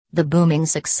The booming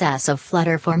success of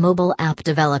Flutter for mobile app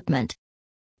development.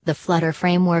 The Flutter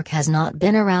framework has not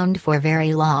been around for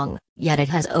very long, yet it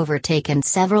has overtaken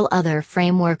several other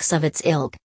frameworks of its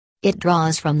ilk. It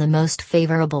draws from the most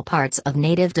favorable parts of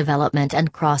native development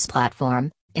and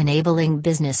cross-platform, enabling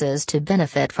businesses to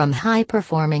benefit from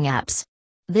high-performing apps.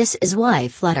 This is why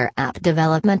Flutter app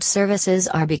development services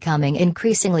are becoming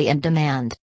increasingly in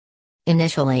demand.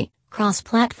 Initially,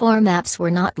 cross-platform apps were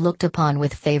not looked upon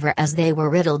with favor as they were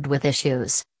riddled with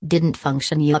issues, didn't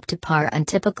function up to par and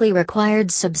typically required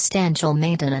substantial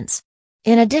maintenance.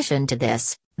 In addition to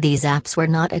this, these apps were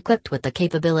not equipped with the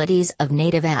capabilities of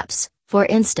native apps, for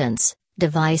instance,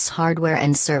 device hardware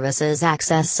and services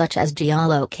access such as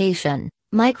geolocation,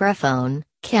 microphone,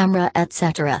 camera,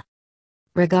 etc.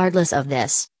 Regardless of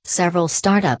this, several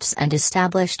startups and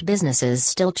established businesses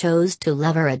still chose to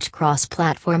leverage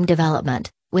cross-platform development,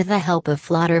 with the help of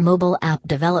Flutter mobile app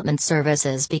development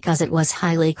services because it was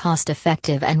highly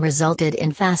cost-effective and resulted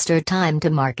in faster time to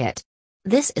market.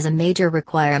 This is a major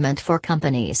requirement for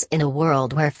companies in a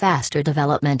world where faster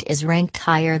development is ranked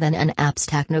higher than an app's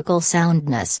technical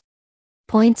soundness.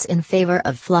 Points in favor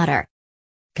of Flutter.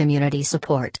 Community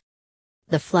support.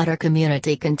 The Flutter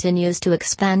community continues to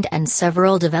expand and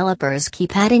several developers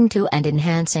keep adding to and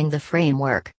enhancing the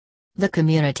framework. The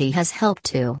community has helped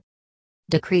to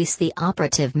decrease the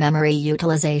operative memory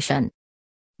utilization,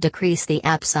 decrease the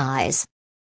app size,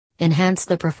 enhance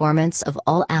the performance of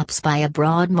all apps by a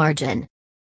broad margin.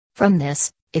 From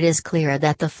this, it is clear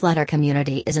that the Flutter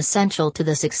community is essential to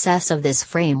the success of this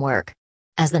framework.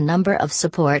 As the number of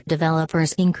support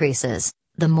developers increases,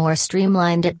 the more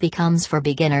streamlined it becomes for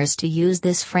beginners to use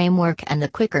this framework and the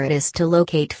quicker it is to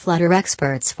locate Flutter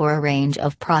experts for a range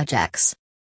of projects.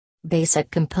 Basic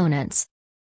components.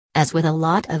 As with a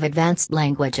lot of advanced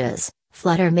languages,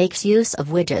 Flutter makes use of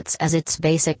widgets as its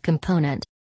basic component.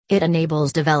 It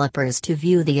enables developers to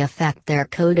view the effect their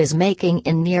code is making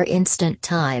in near instant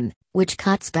time, which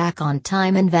cuts back on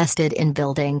time invested in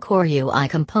building core UI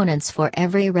components for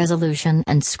every resolution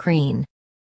and screen.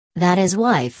 That is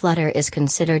why Flutter is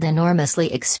considered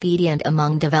enormously expedient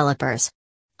among developers.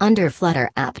 Under Flutter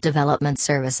app development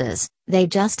services, they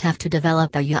just have to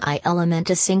develop a UI element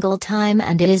a single time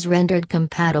and it is rendered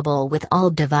compatible with all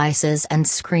devices and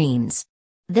screens.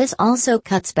 This also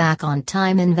cuts back on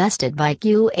time invested by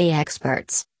QA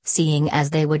experts, seeing as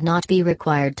they would not be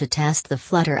required to test the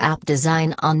Flutter app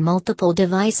design on multiple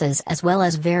devices as well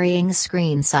as varying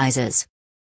screen sizes.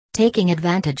 Taking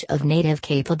advantage of native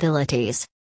capabilities.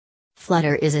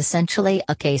 Flutter is essentially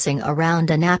a casing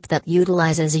around an app that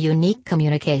utilizes a unique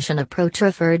communication approach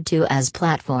referred to as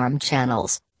platform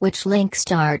channels, which link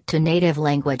Start to native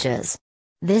languages.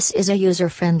 This is a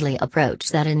user-friendly approach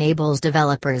that enables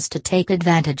developers to take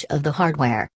advantage of the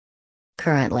hardware.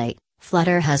 Currently,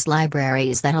 Flutter has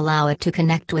libraries that allow it to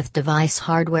connect with device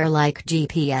hardware like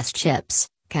GPS chips,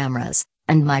 cameras,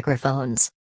 and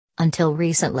microphones. Until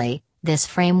recently, this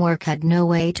framework had no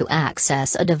way to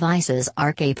access a device's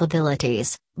R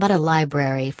capabilities, but a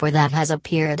library for that has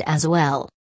appeared as well.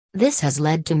 This has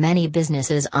led to many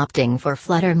businesses opting for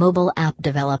Flutter mobile app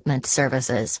development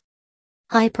services.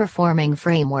 High-performing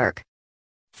framework.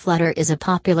 Flutter is a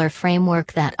popular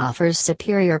framework that offers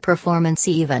superior performance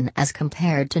even as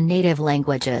compared to native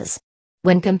languages.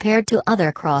 When compared to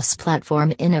other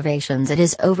cross-platform innovations, it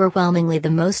is overwhelmingly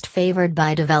the most favored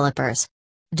by developers.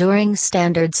 During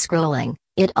standard scrolling,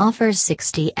 it offers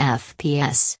 60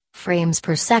 FPS, frames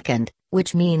per second,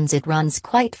 which means it runs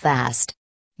quite fast.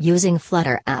 Using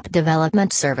Flutter app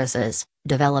development services,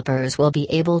 developers will be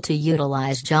able to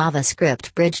utilize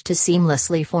JavaScript Bridge to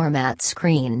seamlessly format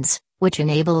screens, which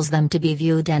enables them to be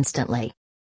viewed instantly.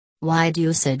 Wide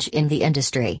usage in the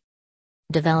industry.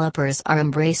 Developers are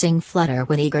embracing Flutter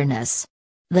with eagerness.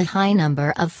 The high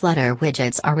number of Flutter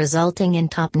widgets are resulting in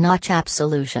top-notch app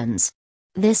solutions.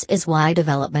 This is why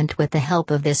development with the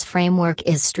help of this framework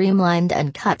is streamlined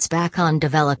and cuts back on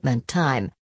development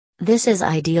time. This is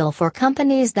ideal for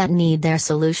companies that need their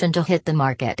solution to hit the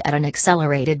market at an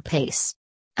accelerated pace.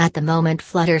 At the moment,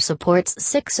 Flutter supports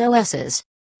 6 OSs.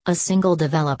 A single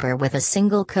developer with a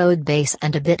single code base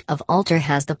and a bit of alter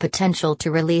has the potential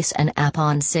to release an app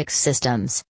on 6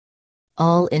 systems.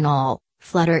 All in all,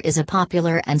 Flutter is a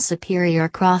popular and superior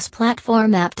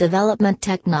cross-platform app development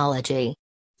technology.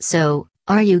 So,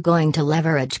 are you going to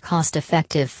leverage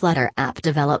cost-effective Flutter app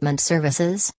development services?